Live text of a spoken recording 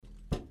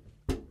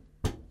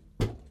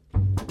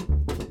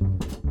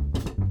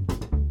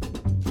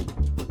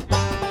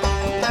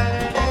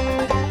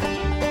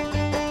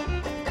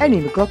Annie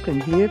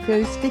McLaughlin here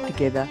for Stick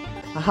Together,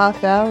 a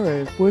half hour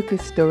of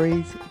workers'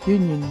 stories,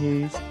 union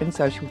news and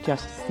social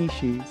justice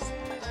issues.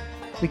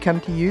 We come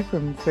to you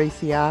from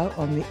 3CR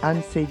on the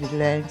unceded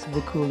lands of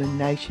the Kulin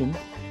Nation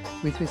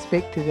with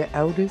respect to the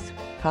elders,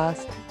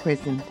 past,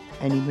 present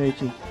and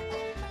emerging.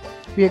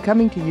 We are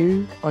coming to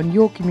you on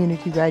your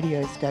community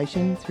radio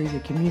station through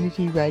the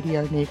Community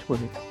Radio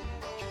Network.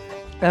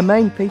 Our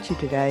main feature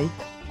today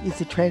is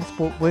the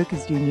Transport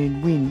Workers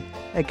Union win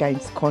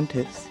against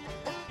Qantas.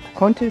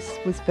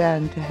 Qantas was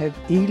found to have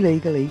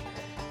illegally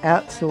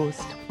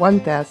outsourced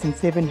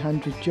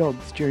 1,700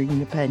 jobs during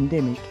the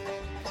pandemic.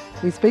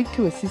 We speak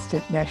to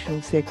Assistant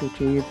National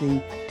Secretary of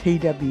the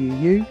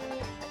TWU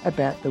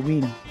about the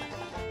win.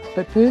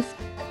 But first,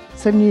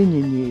 some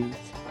union news.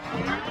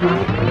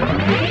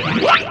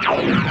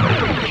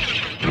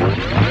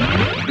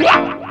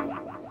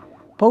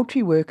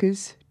 Poultry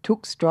workers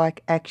took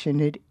strike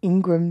action at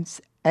Ingram's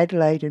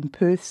Adelaide and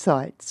Perth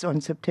sites on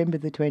September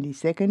the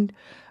 22nd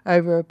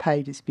over a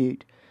pay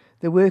dispute.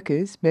 The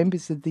workers,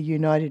 members of the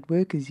United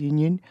Workers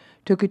Union,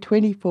 took a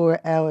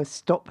 24-hour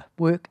stop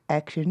work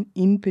action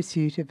in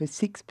pursuit of a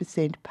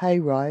 6% pay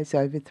rise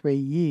over 3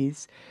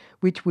 years,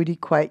 which would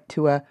equate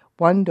to a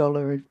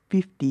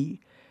 $1.50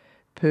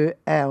 per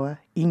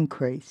hour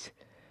increase.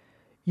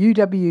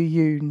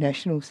 UWU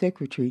National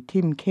Secretary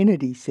Tim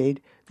Kennedy said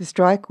the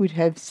strike would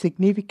have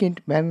significant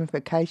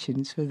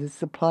ramifications for the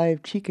supply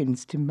of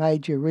chickens to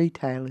major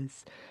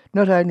retailers,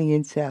 not only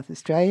in South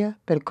Australia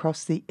but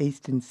across the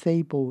eastern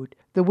seaboard.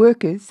 The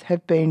workers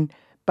have been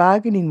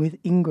bargaining with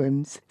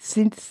Ingram's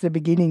since the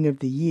beginning of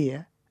the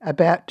year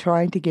about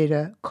trying to get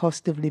a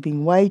cost of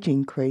living wage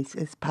increase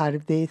as part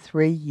of their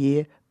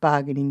 3-year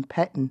bargaining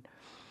pattern.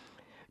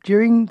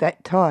 During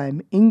that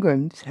time,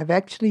 Ingram's have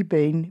actually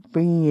been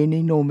bringing in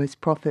enormous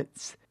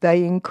profits.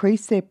 They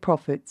increased their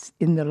profits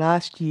in the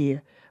last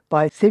year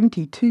by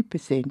 72%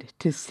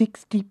 to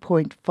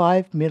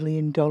 $60.5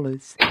 million.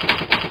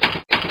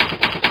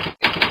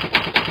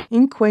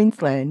 In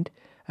Queensland,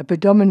 a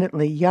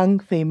predominantly young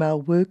female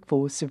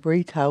workforce of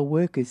retail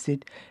workers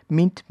at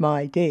Mint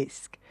My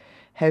Desk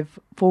have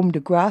formed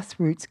a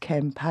grassroots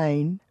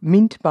campaign,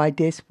 Mint My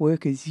Desk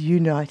Workers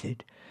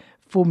United,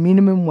 for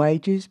minimum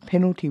wages,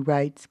 penalty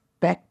rates,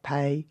 back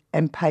pay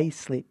and pay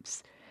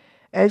slips.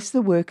 As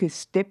the workers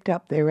stepped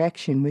up their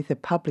action with a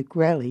public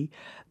rally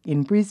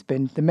in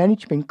Brisbane, the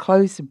management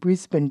closed the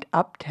Brisbane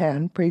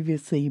Uptown,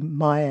 previously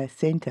Myer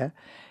Centre,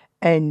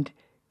 and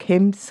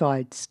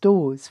Kemside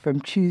stores from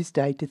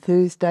Tuesday to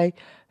Thursday,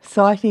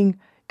 citing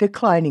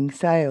declining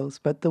sales,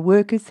 but the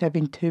workers have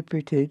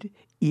interpreted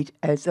it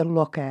as a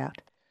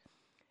lockout.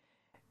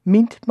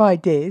 Mint My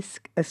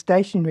Desk, a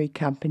stationery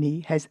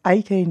company, has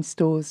 18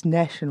 stores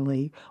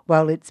nationally,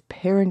 while its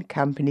parent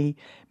company,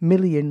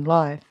 Million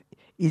Life,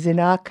 is an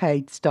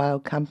arcade-style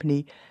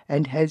company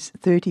and has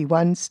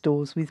 31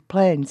 stores with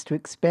plans to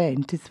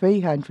expand to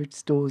 300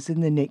 stores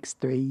in the next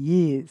 3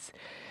 years.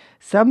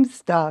 Some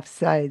staff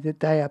say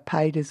that they are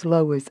paid as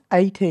low as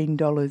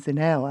 $18 an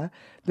hour.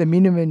 The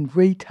minimum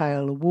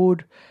retail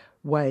award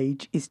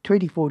wage is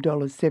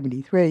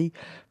 $24.73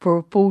 for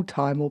a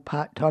full-time or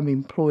part-time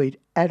employed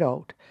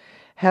adult.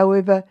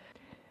 However,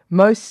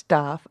 most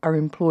staff are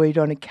employed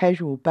on a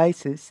casual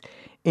basis,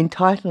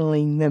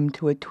 entitling them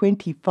to a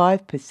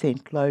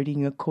 25%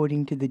 loading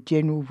according to the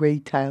General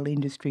Retail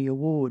Industry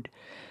Award.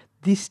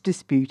 This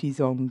dispute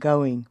is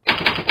ongoing.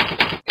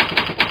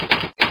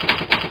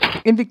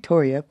 In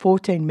Victoria,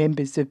 14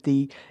 members of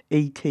the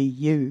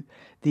ETU,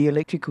 the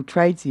Electrical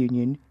Trades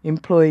Union,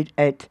 employed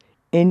at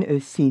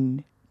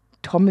Enersin,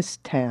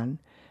 Thomastown,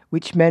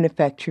 which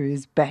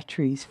manufactures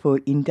batteries for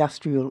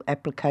industrial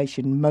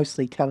application,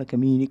 mostly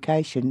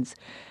telecommunications,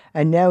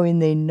 are now in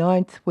their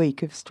 9th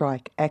week of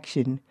strike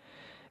action.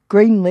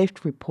 Green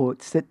Left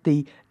reports that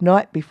the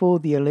night before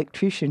the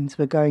electricians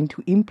were going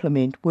to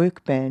implement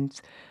work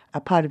bans,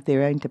 a part of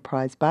their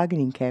enterprise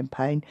bargaining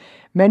campaign,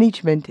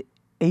 management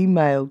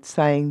emailed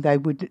saying they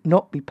would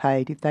not be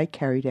paid if they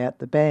carried out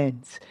the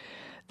bans.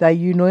 They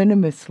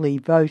unanimously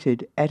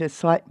voted at a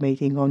site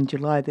meeting on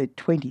July the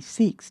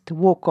 26th to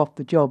walk off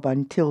the job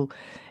until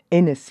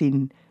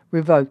Enersin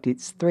revoked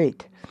its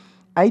threat.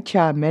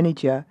 HR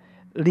manager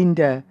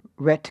Linda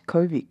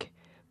Ratkovic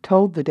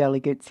told the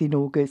delegates in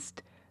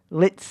August,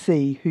 "Let's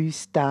see who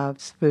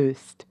starves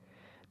first."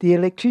 The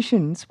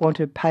electricians want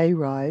a pay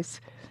rise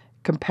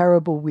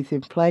comparable with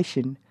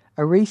inflation,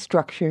 a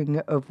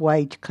restructuring of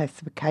wage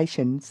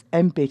classifications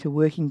and better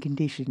working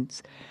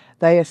conditions.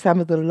 They are some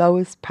of the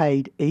lowest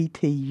paid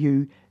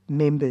ETU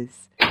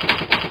members.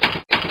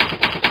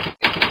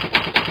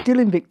 Still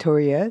in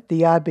Victoria,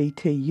 the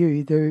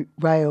RBTU, the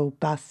Rail,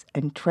 Bus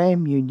and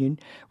Tram Union,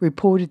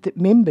 reported that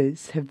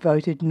members have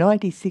voted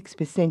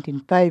 96% in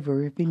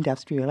favour of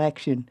industrial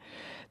action.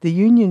 The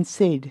union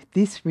said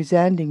this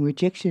resounding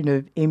rejection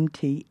of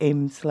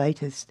MTM's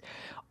latest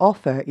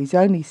offer is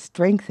only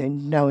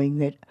strengthened knowing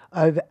that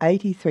over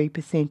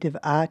 83% of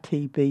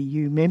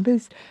RTBU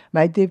members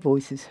made their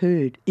voices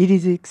heard. It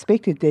is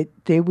expected that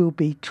there will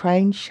be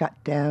train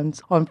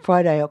shutdowns on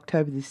Friday,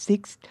 October the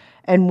 6th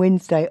and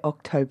Wednesday,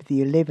 October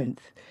the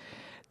 11th.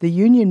 The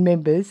union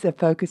members are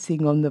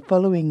focusing on the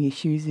following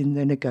issues in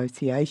the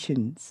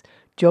negotiations: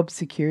 job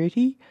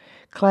security.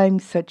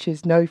 Claims such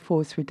as no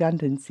forced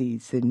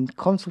redundancies and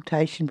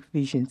consultation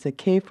provisions are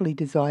carefully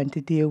designed to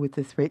deal with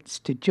the threats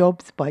to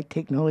jobs by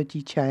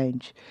technology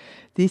change.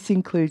 This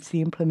includes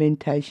the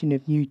implementation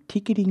of new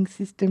ticketing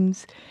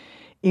systems,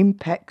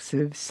 impacts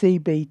of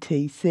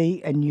CBTC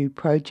and new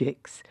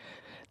projects.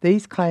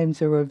 These claims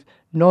are of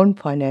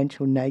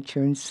non-financial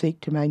nature and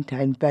seek to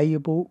maintain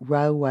valuable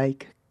railway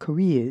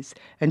careers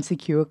and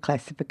secure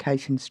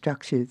classification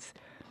structures.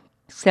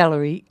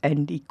 Salary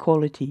and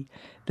equality.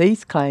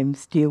 These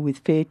claims deal with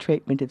fair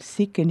treatment of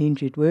sick and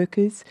injured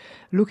workers,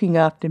 looking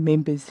after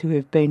members who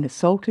have been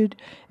assaulted,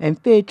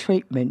 and fair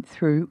treatment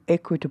through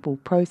equitable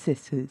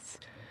processes.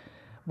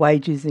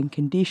 Wages and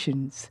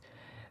conditions.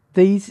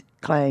 These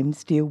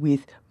claims deal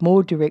with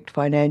more direct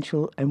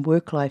financial and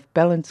work-life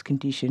balance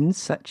conditions,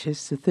 such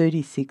as the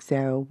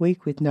 36-hour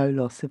week with no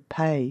loss of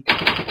pay.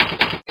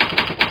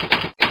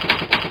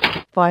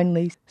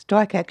 Finally,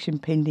 strike action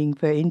pending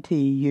for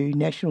NTEU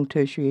National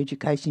Tertiary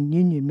Education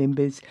Union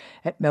members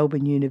at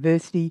Melbourne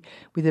University,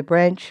 with a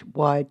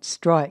branch-wide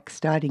strike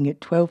starting at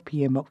 12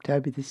 p.m.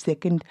 October the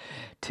 2nd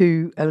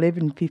to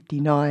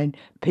 11:59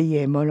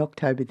 p.m. on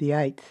October the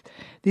 8th.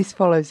 This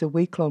follows a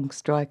week-long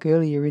strike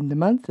earlier in the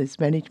month as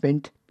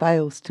management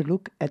fails to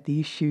look at the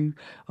issue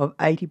of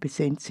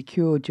 80%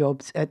 secure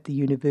jobs at the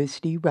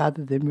university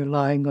rather than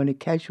relying on a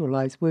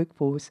casualised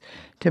workforce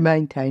to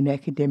maintain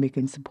academic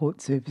and support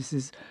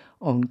services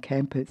on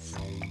campus.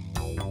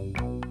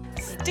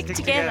 Stick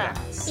together.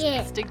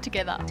 Yeah. Stick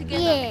together.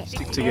 Yeah.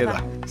 Stick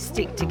together.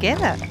 Stick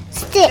together.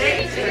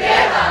 Stick.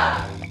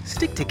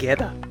 Stick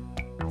together.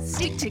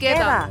 Stick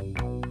together.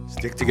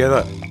 Stick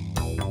together.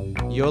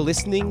 You're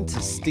listening to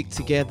Stick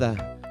Together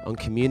on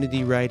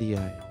Community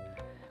Radio.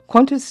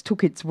 Qantas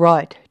took its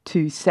right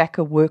to sack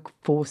a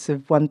workforce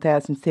of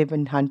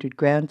 1,700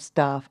 ground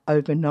staff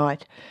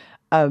overnight,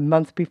 a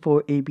month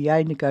before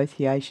EBA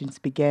negotiations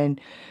began,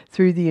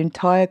 through the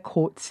entire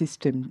court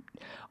system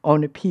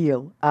on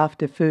appeal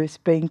after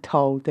first being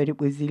told that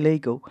it was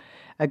illegal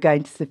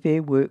against the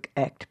Fair Work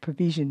Act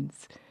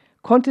provisions.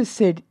 Qantas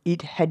said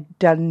it had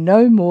done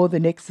no more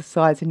than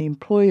exercise an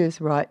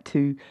employer's right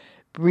to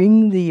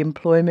bring the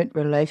employment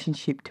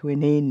relationship to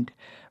an end,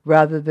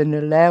 rather than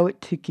allow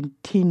it to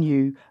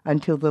continue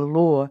until the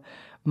law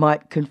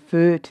might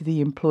confer to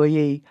the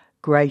employee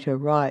greater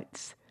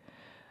rights.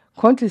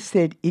 Qantas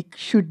said it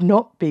should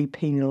not be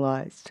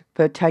penalised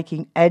for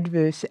taking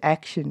adverse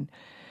action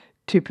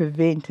to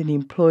prevent an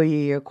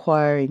employee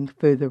acquiring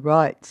further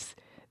rights,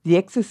 the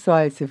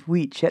exercise of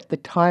which at the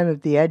time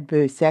of the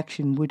adverse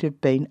action would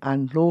have been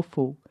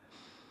unlawful.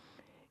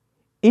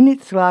 In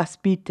its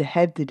last bid to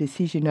have the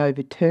decision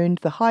overturned,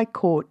 the High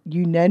Court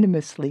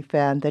unanimously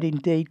found that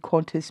indeed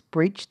Qantas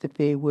breached the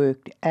Fair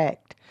Work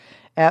Act.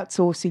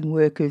 Outsourcing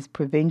workers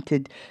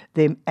prevented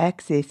them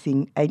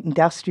accessing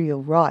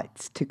industrial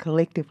rights to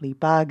collectively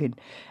bargain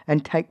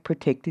and take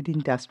protected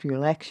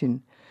industrial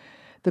action.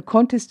 The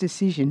Qantas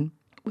decision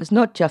was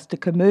not just a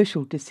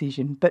commercial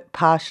decision, but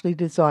partially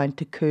designed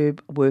to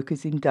curb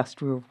workers'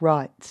 industrial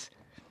rights.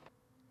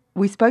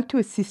 We spoke to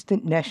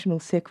Assistant National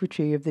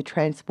Secretary of the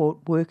Transport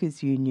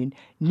Workers Union,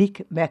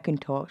 Nick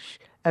McIntosh,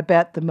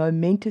 about the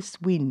momentous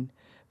win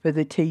for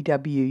the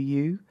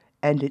TWU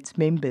and its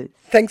members.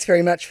 Thanks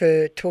very much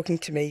for talking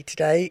to me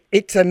today.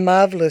 It's a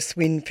marvellous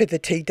win for the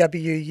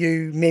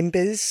TWU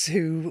members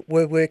who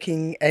were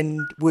working and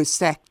were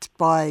sacked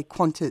by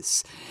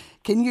Qantas.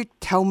 Can you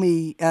tell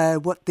me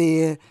what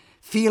their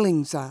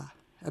feelings are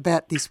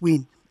about this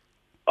win?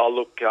 Oh,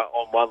 look,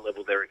 on one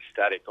level they're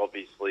ecstatic.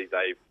 Obviously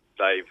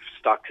they've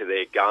stuck to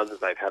their guns.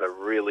 They've had a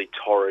really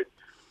torrid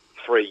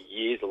 3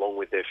 years along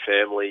with their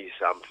families,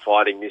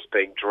 fighting this,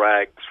 being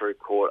dragged through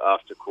court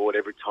after court.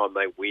 Every time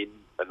they win,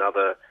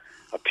 another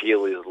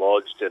appeal is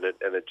lodged, and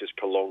it just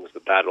prolongs the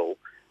battle.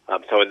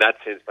 So in that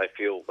sense, they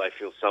feel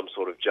some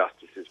sort of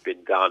justice has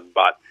been done.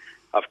 But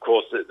of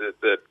course,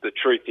 the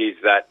truth is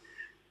that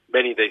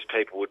many of these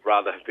people would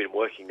rather have been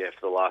working there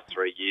for the last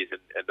 3 years,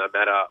 and no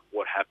matter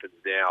what happens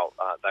now,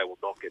 they will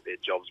not get their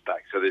jobs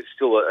back. So there's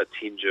still a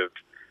tinge of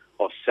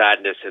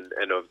sadness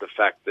and of the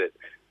fact that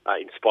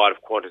in spite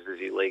of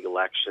Qantas's illegal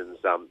actions,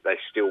 they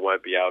still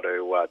won't be able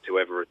to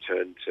ever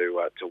return to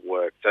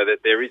work. So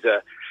that there is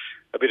a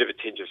bit of a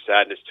tinge of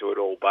sadness to it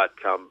all, but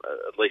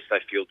at least they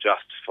feel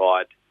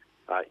justified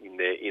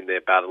in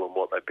their battle and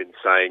what they've been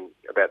saying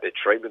about their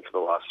treatment for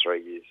the last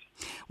 3 years.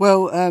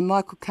 Well,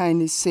 Michael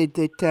Caine has said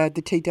that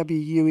the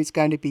TWU is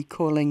going to be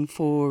calling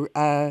for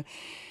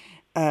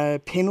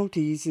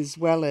penalties as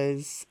well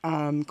as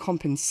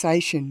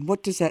compensation.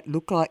 What does that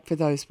look like for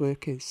those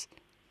workers?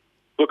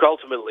 Look,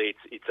 ultimately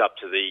it's up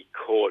to the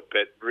court,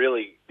 but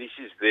really this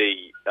is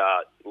the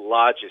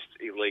largest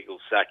illegal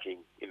sacking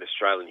in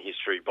Australian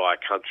history by a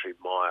country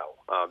mile.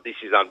 This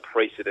is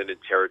unprecedented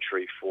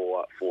territory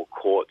for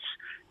courts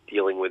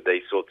dealing with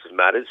these sorts of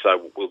matters,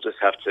 so we'll just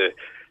have to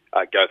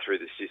go through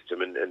the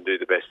system and do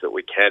the best that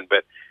we can.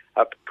 But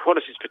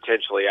Qantas is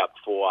potentially up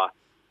for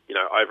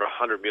over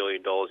 $100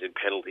 million in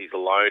penalties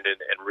alone,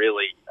 and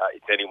really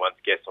it's anyone's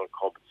guess on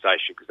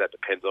compensation because that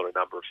depends on a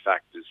number of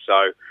factors.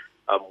 So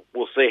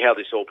we'll see how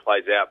this all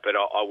plays out, but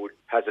I would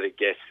hazard a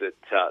guess that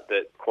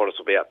Qantas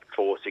will be up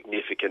for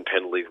significant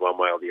penalties one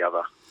way or the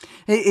other.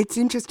 It's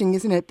interesting,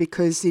 isn't it?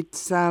 Because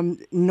it's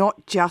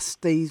not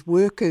just these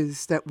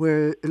workers'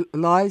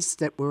 lives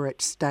that were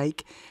at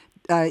stake.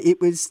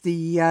 It was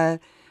the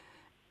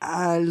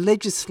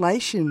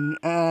legislation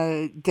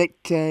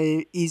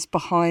that is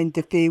behind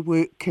the Fair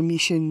Work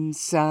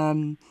Commission's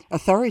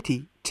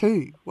authority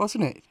too,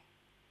 wasn't it?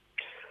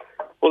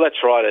 Well,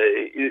 that's right.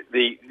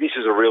 This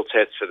is a real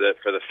test for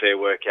the Fair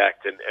Work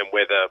Act and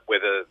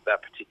whether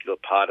that particular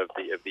part of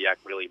the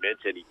Act really meant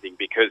anything.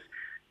 Because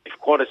if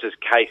Qantas's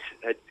case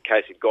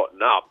had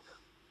gotten up,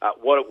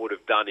 what it would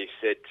have done is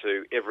said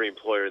to every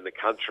employer in the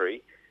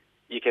country,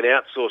 you can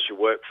outsource your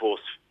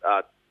workforce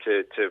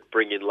to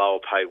bring in lower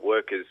paid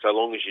workers so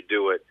long as you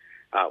do it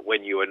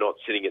when you are not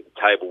sitting at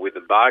the table with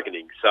them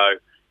bargaining. So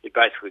it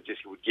basically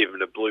just would give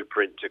them a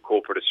blueprint to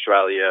corporate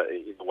Australia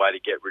in the way to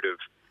get rid of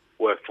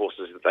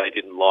workforces that they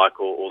didn't like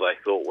or they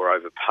thought were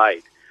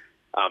overpaid.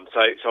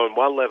 So on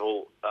one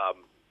level,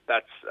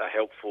 that's a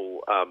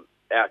helpful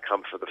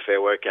outcome for the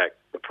Fair Work Act.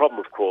 The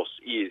problem, of course,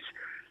 is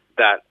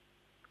that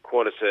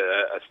Qantas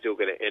are still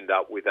going to end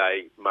up with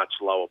a much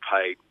lower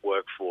paid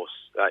workforce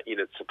in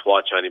its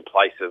supply chain in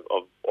place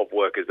of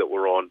workers that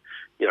were on,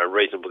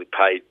 reasonably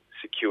paid,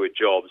 secure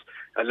jobs.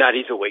 And that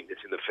is a weakness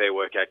in the Fair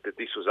Work Act, that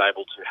this was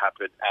able to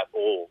happen at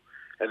all.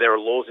 And there are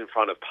laws in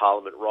front of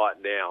Parliament right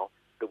now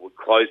that would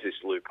close this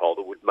loophole,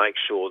 that would make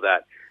sure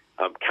that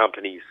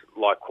companies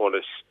like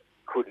Qantas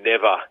could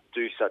never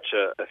do such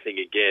a thing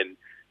again,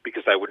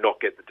 because they would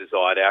not get the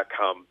desired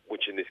outcome,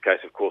 which in this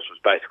case, of course, was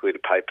basically to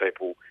pay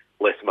people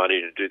less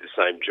money to do the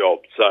same job.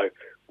 So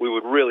we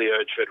would really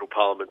urge Federal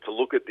Parliament to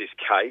look at this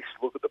case,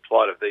 look at the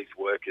plight of these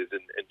workers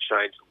and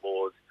change the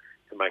laws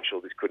to make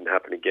sure this couldn't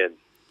happen again.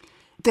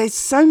 There's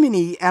so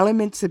many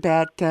elements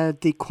about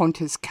the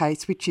Qantas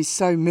case which is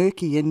so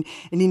murky, and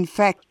in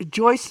fact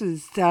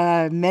Joyce's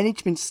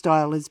management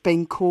style has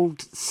been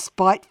called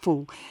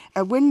spiteful.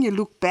 When you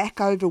look back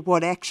over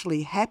what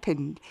actually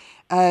happened,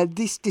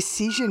 this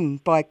decision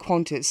by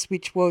Qantas,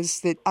 which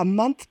was that a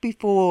month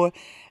before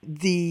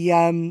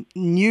the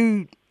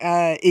new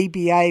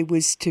EBA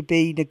was to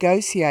be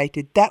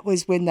negotiated, that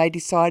was when they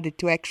decided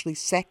to actually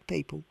sack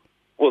people.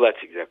 Well,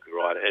 that's exactly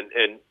right.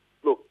 And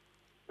look,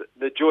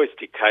 the Joyce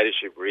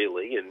dictatorship,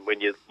 really, and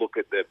when you look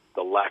at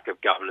the lack of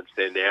governance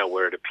there now,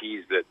 where it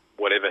appears that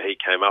whatever he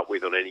came up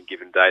with on any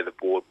given day, the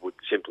board would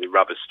simply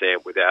rubber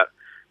stamp without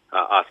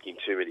asking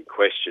too many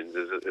questions,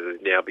 as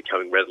is now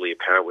becoming readily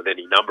apparent with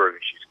any number of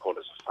issues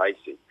Qantas is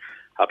facing.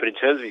 But in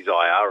terms of his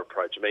IR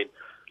approach, I mean,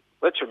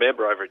 let's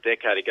remember over a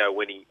decade ago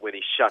when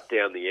he shut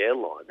down the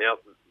airline. Now,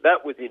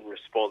 that was in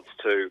response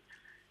to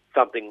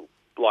something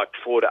like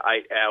 4 to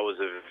 8 hours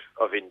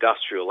of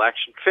industrial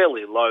action,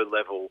 fairly low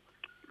level,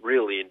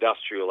 really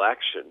industrial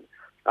action.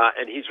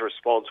 And his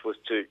response was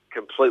to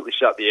completely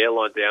shut the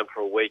airline down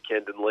for a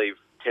weekend and leave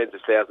tens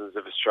of thousands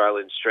of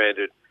Australians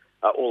stranded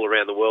all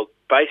around the world,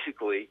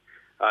 basically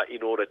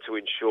in order to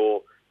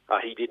ensure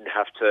he didn't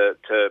have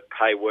to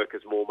pay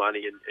workers more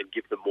money and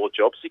give them more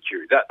job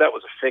security. That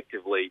was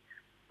effectively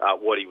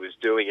what he was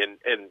doing,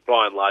 and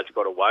by and large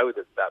got away with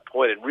it at that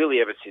point. And really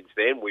ever since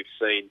then, we've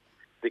seen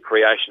the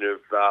creation of,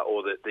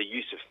 or the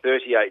use of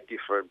 38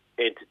 different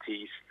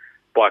entities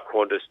by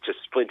Qantas to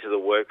splinter the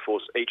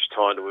workforce each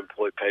time to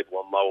employ people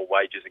on lower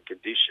wages and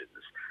conditions.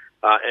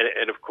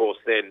 And of course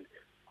then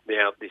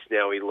this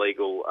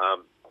illegal,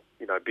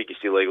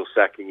 biggest illegal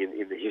sacking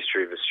in the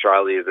history of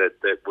Australia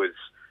that was,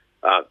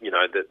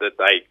 that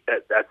they,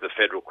 as the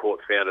federal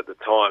court found at the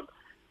time,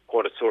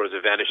 Qantas saw as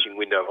a vanishing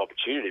window of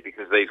opportunity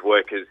because these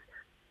workers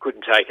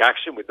couldn't take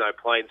action with no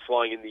planes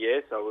flying in the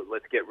air, so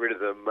let's get rid of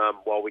them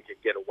while we can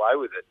get away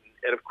with it.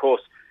 And of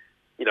course,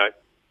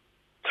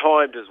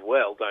 timed as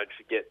well, don't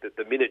forget that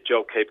the minute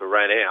JobKeeper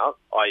ran out,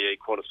 i.e.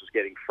 Qantas was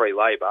getting free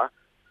labour,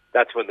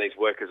 that's when these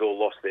workers all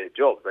lost their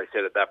jobs. They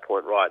said at that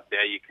point, right,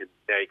 now you can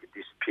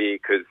disappear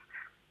because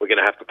we're going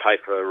to have to pay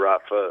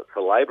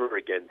for labour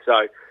again.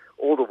 So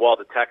all the while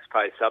the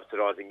taxpayers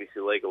subsidising this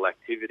illegal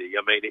activity.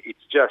 I mean,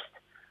 it's just,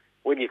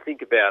 when you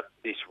think about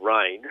this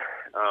reign,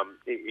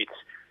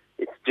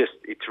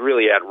 it's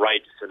really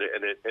outrageous,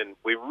 and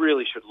we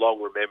really should long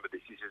remember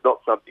this. This is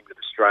not something that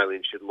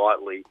Australians should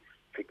lightly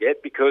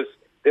forget, because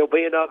there'll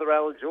be another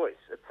Alan Joyce.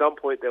 At some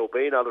point there will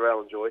be another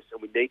Alan Joyce,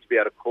 and we need to be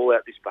able to call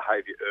out this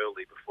behaviour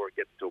early before it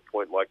gets to a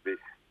point like this.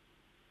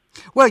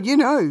 Well,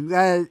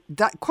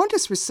 that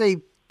Qantas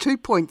received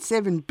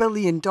 $2.7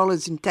 billion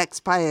in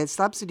taxpayer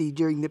subsidy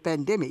during the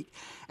pandemic,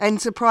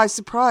 and surprise,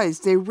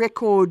 surprise, their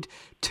record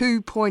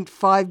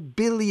 $2.5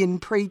 billion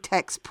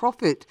pre-tax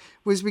profit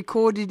was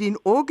recorded in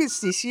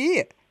August this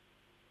year.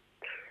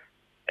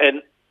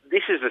 And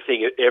this is the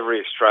thing that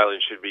every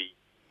Australian should be,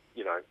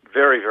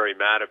 very, very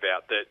mad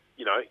about, that,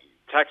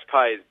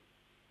 taxpayers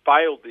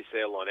bailed this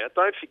airline out.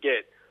 Don't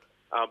forget,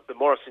 the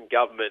Morrison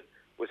government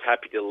was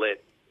happy to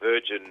let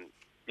Virgin,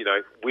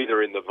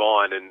 wither in the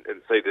vine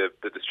and see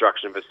the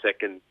destruction of a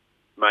second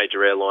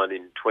major airline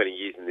in 20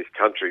 years in this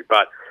country.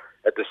 But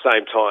at the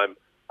same time,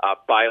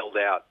 bailed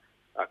out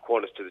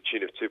Qantas to the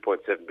tune of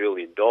 $2.7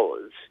 billion.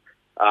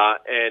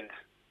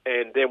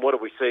 And then what do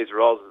we see as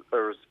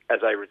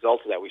a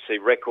result of that? We see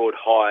record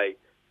high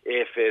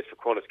airfares for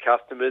Qantas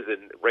customers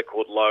and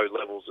record low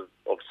levels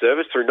of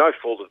service through no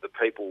fault of the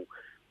people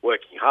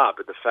working hard,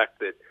 but the fact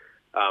that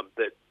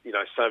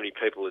so many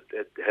people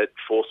had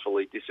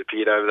forcefully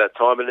disappeared over that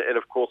time. And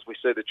of course, we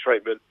see the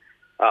treatment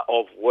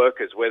of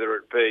workers, whether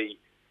it be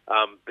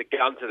the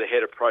gun to the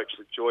head approach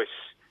that Joyce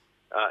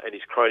and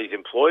his cronies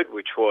employed,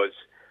 which was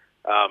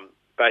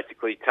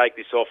basically take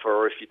this offer,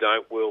 or if you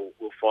don't, we'll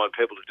find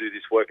people to do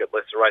this work at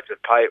lesser rates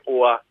of pay,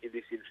 or in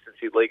this instance,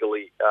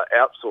 illegally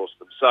outsource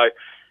them. So,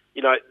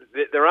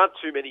 there aren't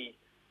too many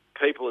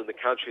people in the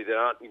country that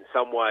aren't in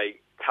some way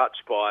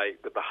touched by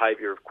the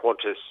behaviour of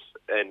Qantas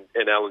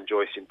and Alan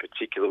Joyce in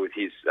particular with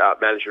his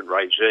management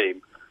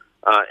regime.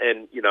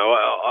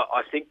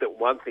 I think that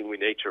one thing we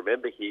need to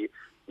remember here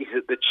is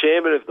that the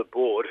chairman of the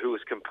board, who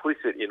was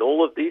complicit in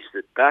all of this,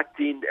 that backed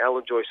in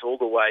Alan Joyce all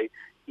the way,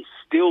 is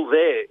still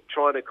there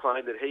trying to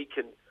claim that he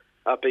can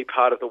be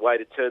part of the way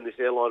to turn this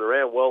airline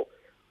around. Well,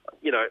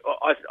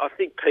 I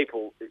think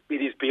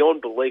it is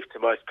beyond belief to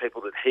most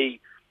people that he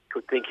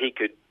could think he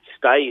could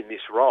stay in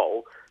this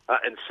role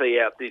and see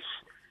out this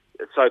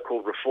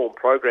so-called reform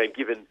program,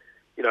 given,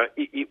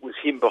 it was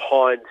him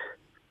behind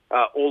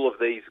all of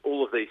these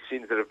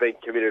sins that have been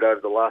committed over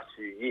the last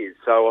few years.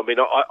 So,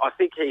 I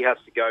think he has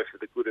to go for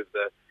the good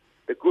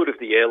of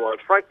the airline,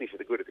 frankly, for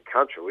the good of the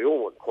country. We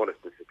all want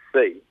Qantas to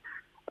succeed.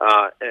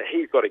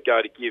 He's got to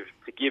go to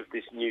give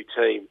this new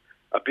team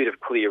a bit of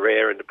clear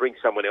air and to bring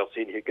someone else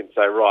in who can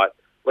say, right,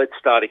 let's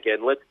start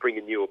again, let's bring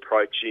a new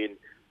approach in,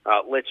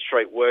 let's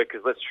treat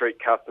workers, let's treat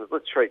customers,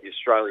 let's treat the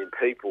Australian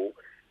people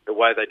the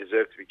way they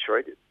deserve to be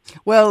treated.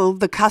 Well,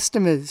 the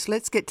customers.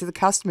 Let's get to the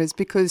customers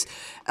because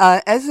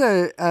as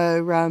a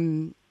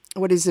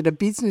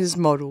business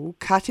model,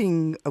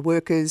 cutting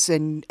workers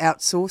and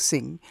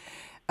outsourcing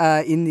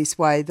in this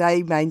way,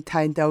 they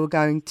maintained they were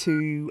going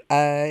to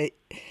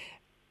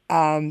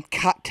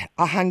cut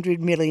 $100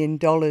 million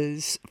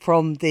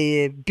from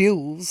their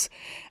bills.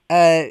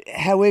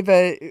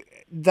 However,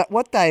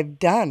 what they've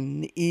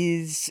done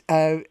is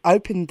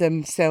opened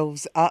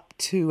themselves up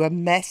to a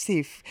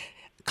massive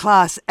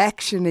class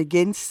action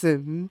against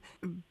them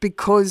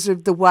because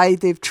of the way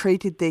they've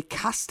treated their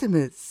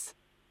customers.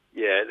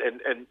 Yeah,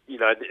 and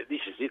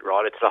this is it,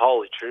 right? It's the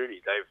Holy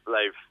Trinity.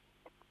 They've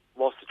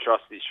lost the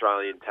trust of the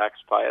Australian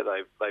taxpayer.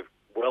 They've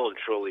well and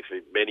truly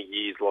for many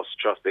years lost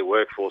trust of their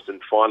workforce,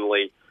 and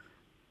finally,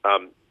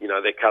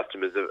 their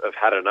customers have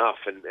had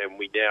enough. And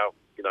we now,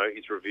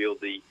 he's revealed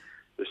the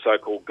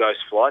so-called ghost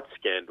flight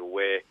scandal,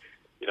 where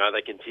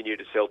they continue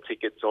to sell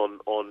tickets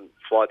on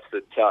flights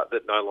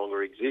that no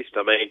longer exist.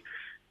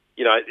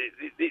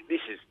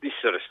 This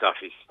sort of stuff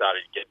is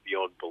starting to get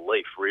beyond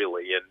belief,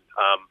 really.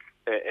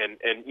 And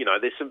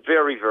there's some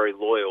very, very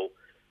loyal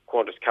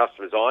Qantas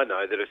customers I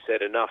know that have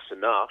said enough's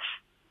enough.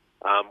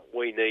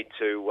 We need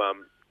to,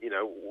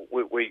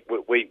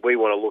 we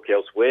want to look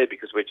elsewhere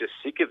because we're just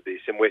sick of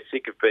this, and we're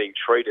sick of being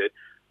treated.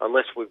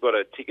 Unless we've got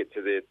a ticket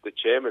to the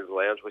chairman's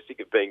lounge, we're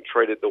sick of being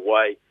treated the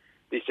way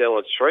this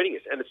airline's treating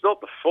us. And it's not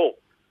the fault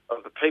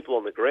of the people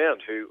on the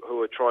ground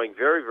who are trying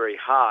very, very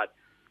hard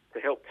to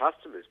help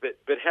customers.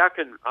 But how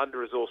can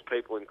under-resourced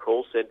people in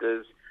call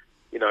centres,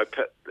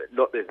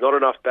 there's not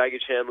enough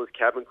baggage handlers,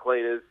 cabin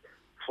cleaners,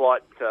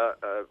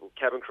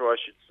 cabin crew, I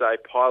should say,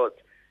 pilots.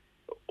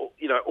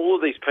 All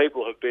of these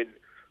people have been,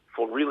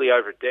 for really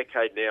over a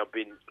decade now,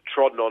 been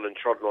trodden on,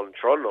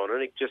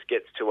 and it just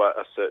gets to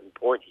a certain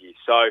point here.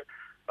 So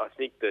I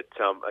think that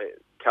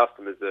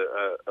customers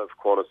of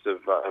Qantas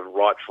have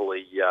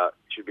rightfully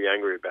should be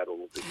angry about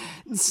all of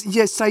this.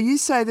 Yes, so you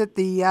say that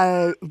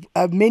the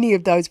many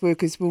of those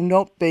workers will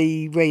not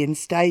be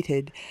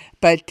reinstated,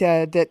 but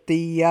that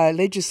the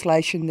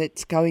legislation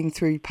that's going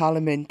through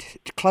Parliament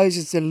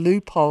closes a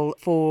loophole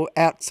for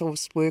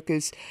outsourced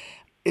workers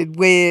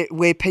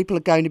where people are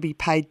going to be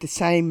paid the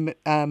same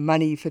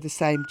money for the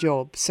same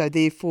job. So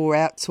therefore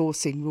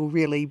outsourcing will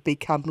really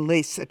become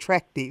less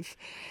attractive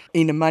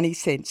in a money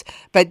sense.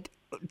 But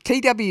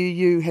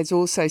TWU has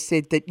also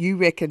said that you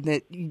reckon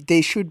that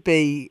there should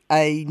be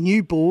a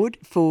new board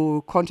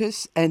for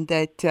Qantas and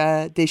that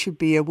there should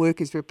be a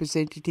workers'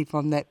 representative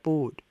on that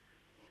board.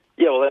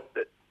 Yeah, well,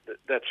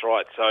 that's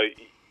right. So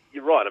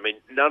you're right.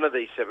 None of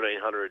these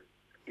 1,700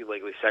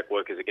 illegally sacked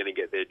workers are going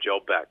to get their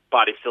job back.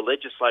 But if the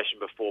legislation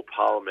before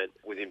Parliament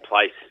was in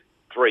place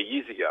 3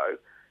 years ago,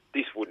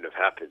 this wouldn't have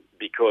happened,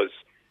 because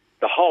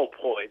the whole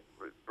point,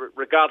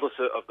 regardless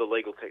of the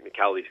legal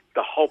technicalities,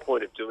 the whole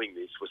point of doing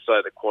this was so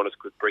that Qantas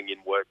could bring in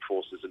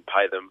workforces and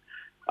pay them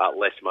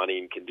less money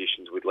in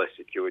conditions with less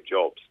secure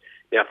jobs.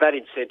 Now, if that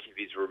incentive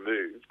is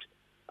removed,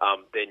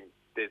 then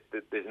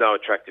there's no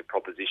attractive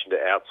proposition to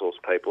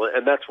outsource people.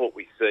 And that's what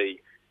we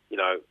see,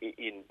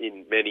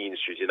 in many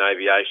industries, in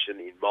aviation,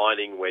 in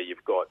mining, where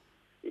you've got,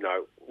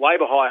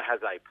 labour hire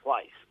has a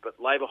place, but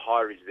labour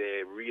hire is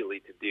there really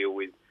to deal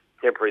with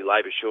temporary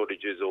labour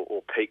shortages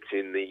or peaks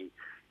in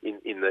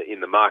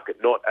the market,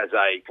 not as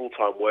a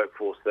full-time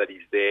workforce that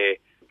is there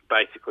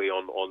basically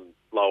on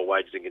lower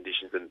wages and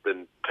conditions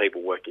than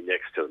people working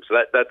next to them. So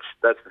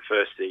that's the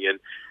first thing. And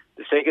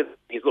the second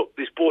thing is, look,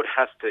 this board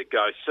has to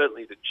go.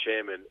 Certainly the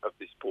chairman of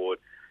this board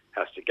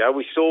has to go.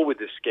 We saw with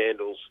the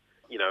scandals,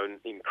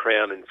 in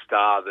Crown and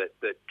Star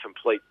that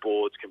complete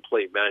boards,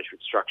 complete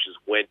management structures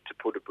went to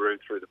put a broom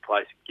through the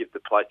place and give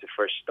the place a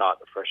fresh start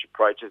and a fresh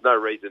approach. There's no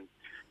reason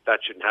that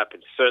shouldn't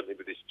happen, certainly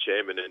with this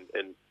chairman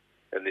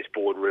and this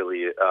board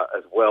really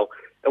as well.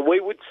 And we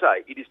would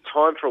say it is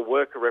time for a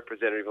worker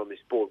representative on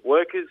this board.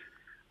 Workers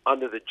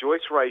under the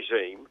Joyce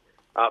regime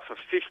for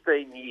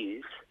 15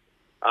 years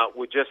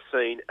were just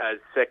seen as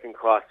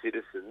second-class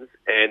citizens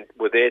and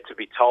were there to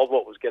be told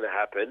what was going to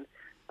happen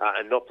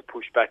and not to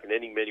push back in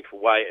any meaningful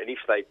way. And if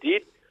they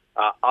did,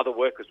 other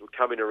workers would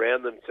come in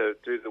around them to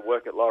do the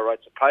work at lower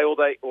rates of pay,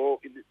 or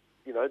in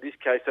this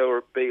case, they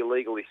would be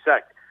illegally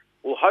sacked.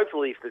 Well,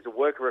 hopefully, if there's a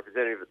worker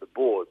representative at the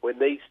board, when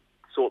these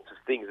sorts of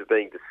things are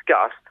being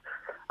discussed,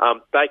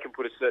 they can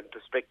put a certain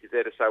perspective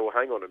there to say, well,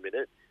 hang on a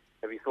minute,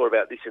 have you thought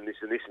about this and this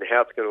and this and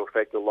how it's going to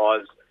affect the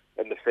lives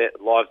and the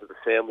lives of the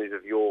families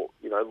of your,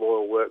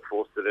 loyal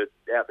workforce that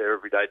are out there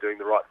every day doing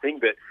the right thing?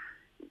 But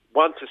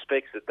one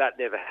suspects that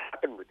never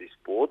happened with this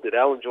board, that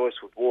Alan Joyce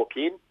would walk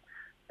in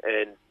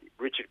and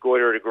Richard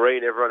Goyder would agree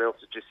and everyone else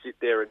would just sit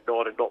there and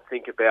nod and not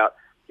think about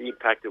the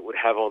impact it would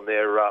have on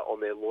their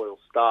loyal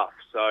staff.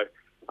 So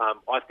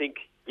I think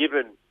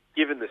given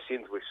the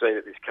sins we've seen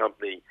at this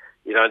company,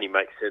 it only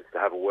makes sense to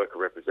have a worker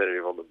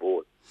representative on the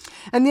board.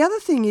 And the other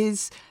thing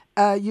is,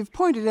 you've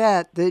pointed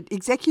out that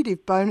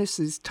executive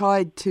bonuses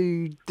tied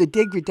to the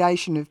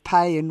degradation of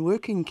pay and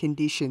working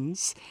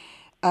conditions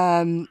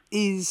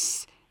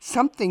is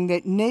something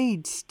that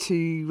needs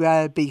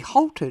to be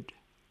halted.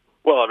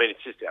 Well, I mean,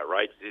 it's just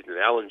outrageous, isn't it?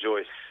 Alan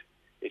Joyce,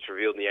 it's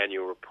revealed in the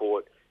annual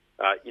report,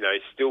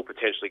 is still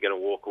potentially going to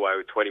walk away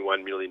with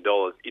 $21 million.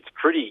 It's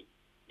pretty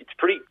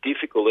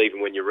difficult, even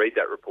when you read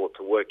that report,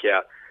 to work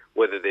out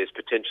whether there's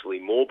potentially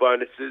more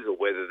bonuses or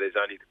whether there's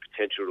only the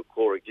potential to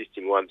claw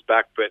existing ones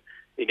back. But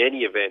in any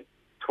event,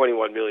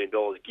 $21 million,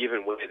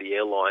 given where the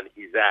airline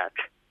is at,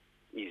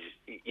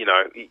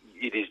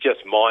 it is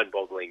just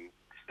mind-boggling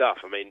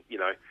stuff. I mean,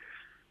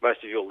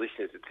 most of your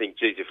listeners would think,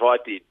 geez, if I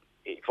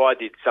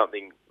did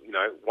something,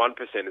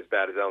 1% as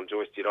bad as Alan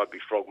Joyce did, I'd be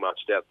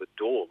frog-marched out the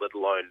door, let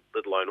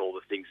alone all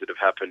the things that have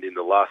happened in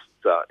the last,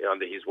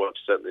 under his watch,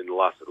 certainly in the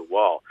last little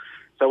while.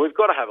 So we've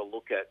got to have a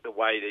look at the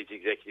way these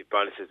executive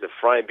bonuses are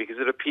framed, because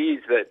it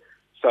appears that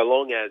so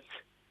long as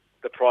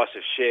the price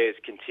of shares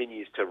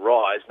continues to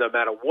rise, no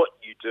matter what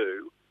you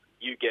do,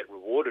 you get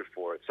rewarded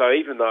for it. So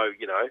even though,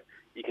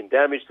 you can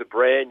damage the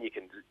brand, you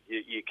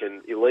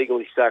can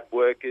illegally sack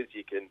workers,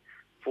 you can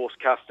force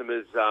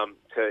customers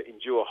to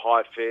endure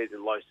high fares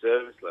and low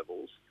service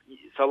levels,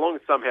 so long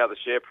as somehow the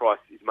share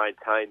price is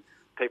maintained,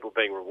 people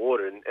being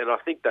rewarded. And I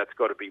think that's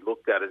got to be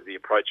looked at as the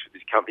approach for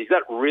this company. Is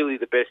that really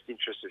the best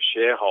interest of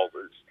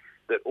shareholders,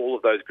 that all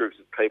of those groups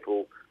of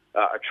people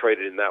are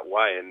treated in that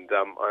way? And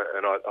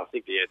I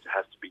think the answer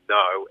has to be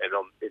no. And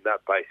in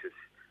that basis,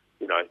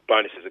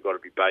 bonuses have got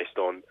to be based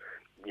on,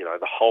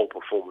 the whole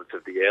performance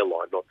of the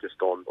airline, not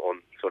just on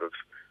sort of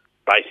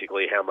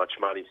basically how much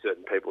money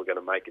certain people are going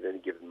to make at any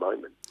given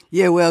moment.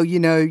 Yeah, well,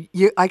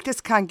 I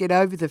just can't get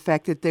over the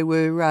fact that there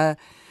were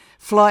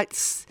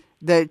flights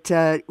that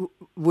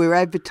were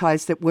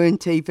advertised that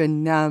weren't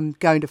even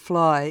going to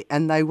fly,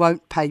 and they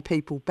won't pay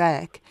people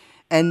back,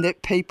 and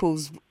that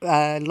people's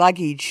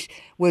luggage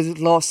was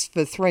lost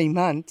for 3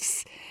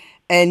 months,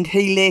 and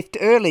he left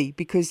early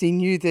because he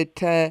knew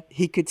that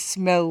he could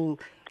smell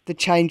the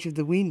change of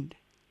the wind.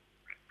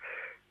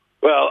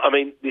 Well, I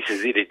mean, this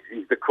is it.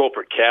 He's the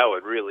corporate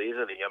coward, really,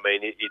 isn't he? I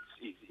mean,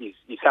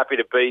 he's happy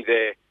to be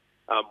there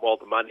while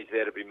the money's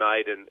there to be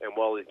made, and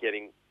while he's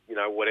getting,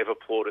 whatever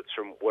plaudits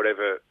from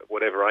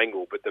whatever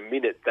angle. But the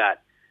minute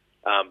that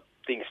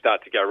things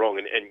start to go wrong,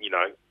 and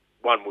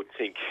one would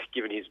think,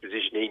 given his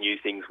position, he knew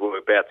things were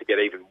about to get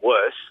even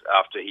worse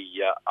after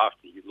he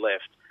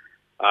left.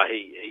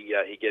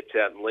 He gets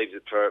out and leaves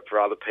it for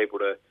other people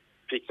to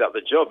fix up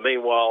the job.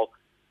 Meanwhile,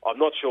 I'm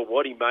not sure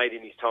what he made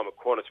in his time at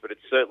Qantas, but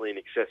it's certainly in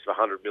excess of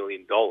 $100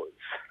 million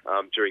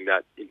during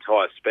that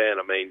entire span.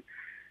 I mean,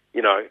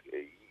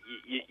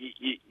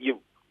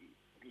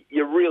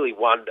 you really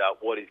wonder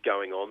what is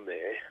going on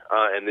there,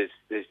 and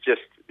there's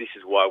just, this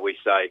is why we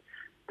say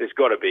there's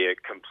got to be a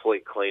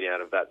complete clean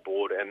out of that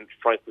board, and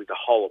frankly the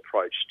whole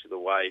approach to the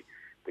way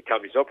the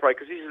companies operate,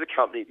 because this is a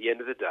company at the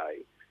end of the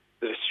day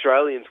that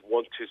Australians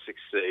want to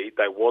succeed,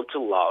 they want to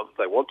love,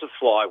 they want to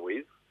fly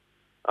with,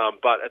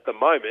 but at the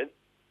moment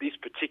this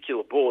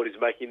particular board is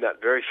making that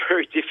very,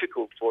 very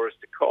difficult for us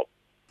to cop.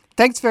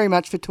 Thanks very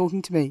much for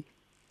talking to me.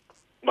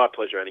 My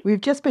pleasure, Annie.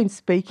 We've just been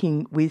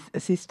speaking with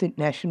Assistant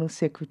National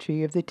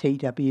Secretary of the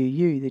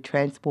TWU, the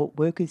Transport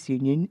Workers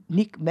Union,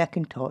 Nick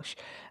McIntosh,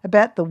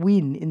 about the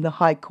win in the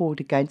High Court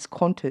against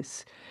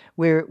Qantas,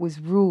 where it was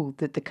ruled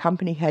that the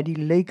company had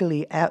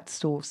illegally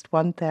outsourced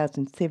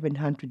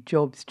 1,700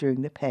 jobs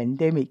during the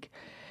pandemic.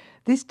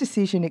 This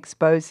decision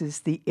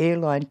exposes the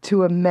airline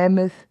to a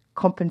mammoth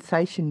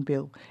compensation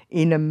bill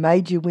in a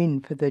major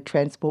win for the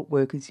Transport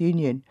Workers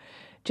Union.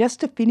 Just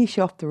to finish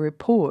off the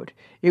report,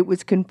 it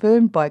was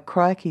confirmed by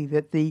Crikey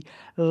that the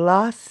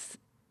last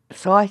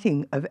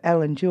sighting of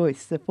Alan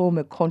Joyce, the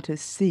former Qantas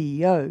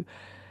CEO,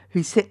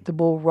 who set the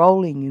ball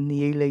rolling in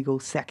the illegal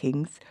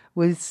sackings,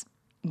 was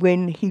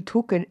when he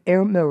took an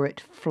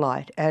Emirates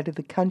flight out of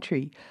the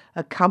country,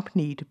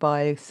 accompanied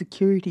by a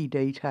security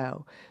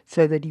detail,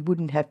 so that he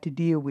wouldn't have to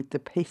deal with the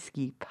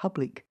pesky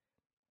public.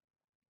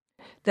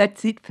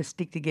 That's it for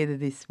Stick Together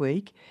this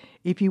week.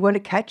 If you want to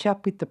catch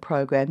up with the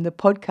program, the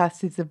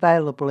podcast is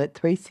available at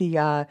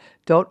 3cr.org.au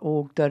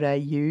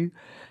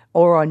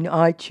or on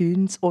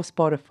iTunes or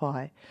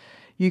Spotify.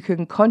 You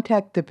can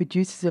contact the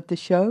producers of the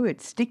show at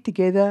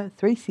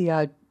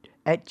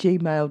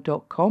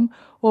sticktogether3cr@gmail.com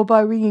or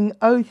by ringing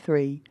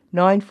 03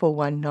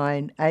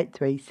 9419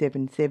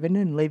 8377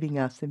 and leaving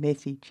us a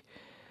message.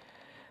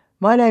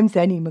 My name's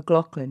Annie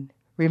McLaughlin.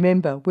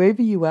 Remember,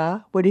 wherever you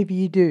are, whatever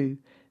you do,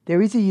 there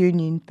is a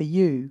union for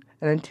you,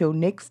 and until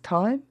next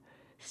time,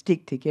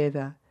 stick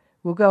together.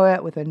 We'll go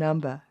out with a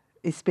number,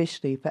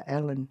 especially for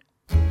Alan.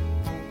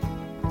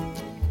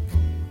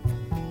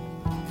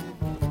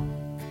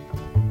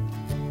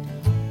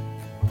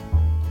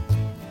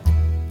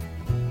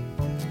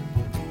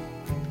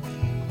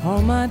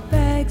 All my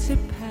bags are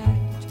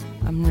packed,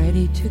 I'm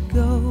ready to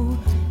go.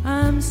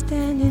 I'm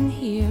standing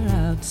here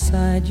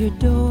outside your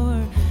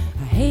door.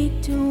 I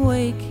hate to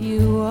wake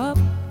you up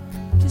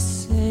to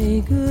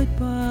say goodbye,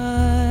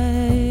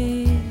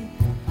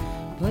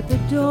 but the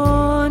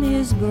dawn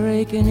is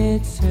breaking,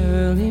 it's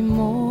early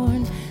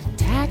morn.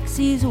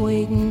 Taxi's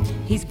waiting,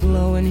 he's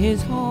blowing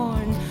his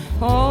horn.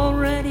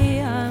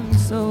 Already I'm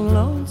so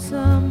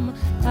lonesome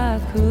I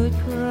could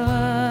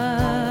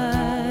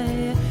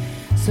cry.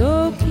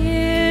 So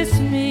kiss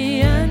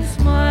me and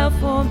smile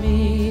for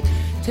me,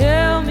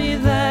 tell me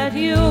that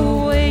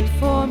you'll wait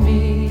for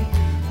me.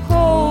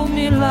 Hold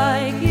me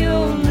like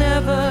you'll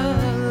never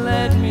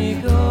let me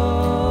go.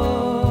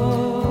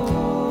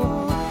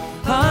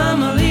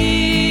 I'm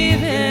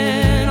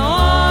leaving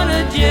on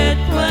a jet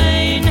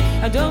plane.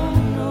 I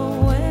don't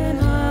know when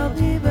I'll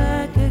be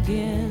back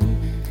again.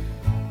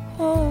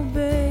 Oh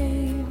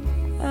babe,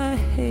 I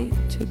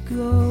hate to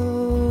go.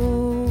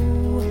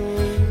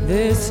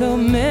 There's so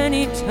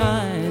many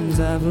times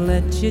I've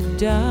let you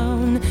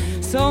down,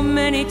 so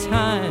many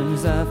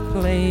times I've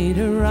played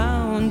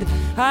around.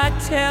 I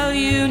tell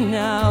you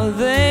now,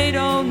 they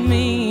don't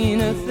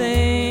mean a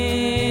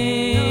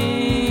thing.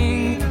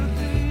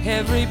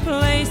 Every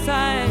place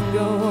I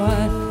go,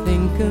 I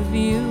think of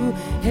you.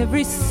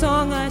 Every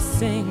song I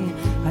sing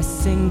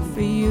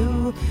for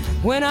you.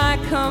 When I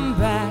come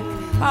back,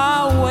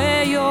 I'll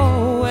wear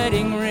your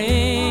wedding ring.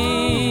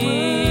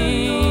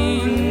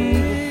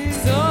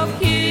 So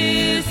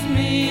kiss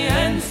me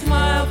and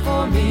smile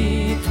for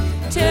me,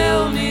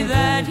 tell me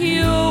that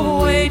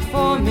you'll wait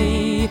for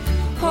me.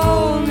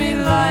 Hold me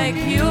like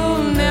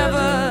you'll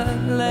never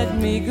let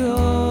me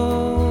go.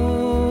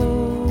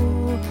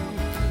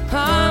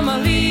 I'm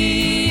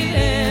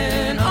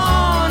leaving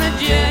on a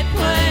jet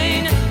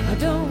plane. I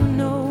don't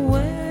know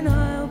when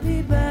I'll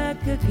be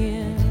back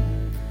again.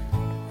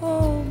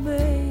 Oh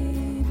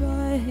babe,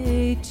 I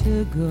hate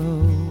to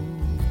go.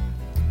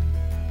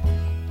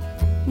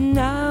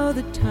 Now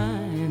the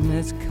time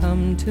has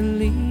come to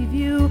leave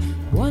you.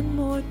 One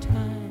more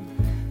time,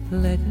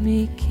 let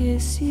me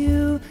kiss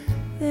you.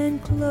 Then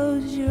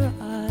close your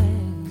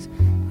eyes,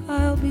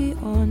 I'll be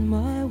on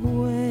my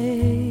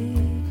way.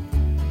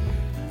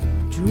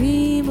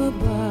 Dream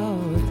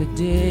about the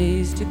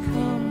days to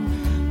come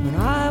when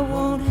I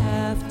won't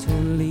have to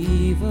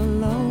leave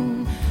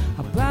alone.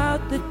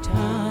 About the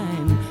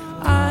time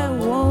I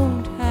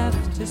won't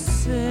have to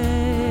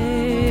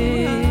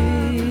say.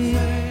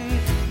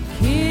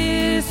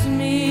 Kiss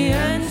me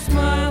and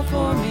smile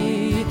for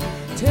me,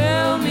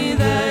 tell me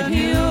that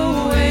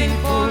you'll wait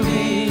for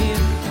me.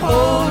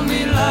 Hold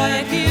me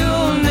like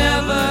you'll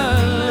never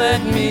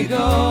let me go.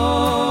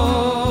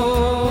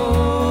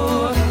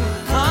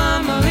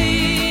 I'm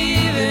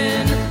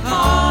leaving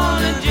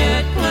on a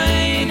jet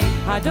plane.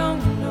 I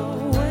don't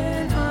know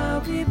when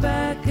I'll be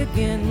back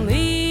again.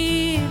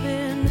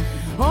 Leaving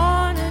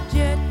on a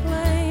jet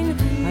plane.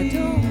 I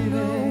don't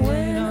know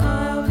when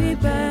I'll be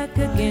back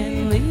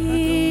again.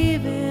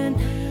 Leaving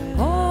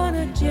on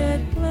a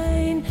jet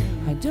plane.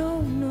 I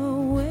don't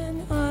know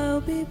when I'll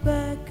be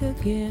back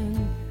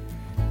again.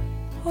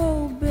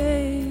 Oh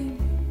babe,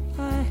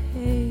 I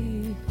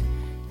hate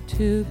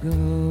to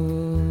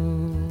go.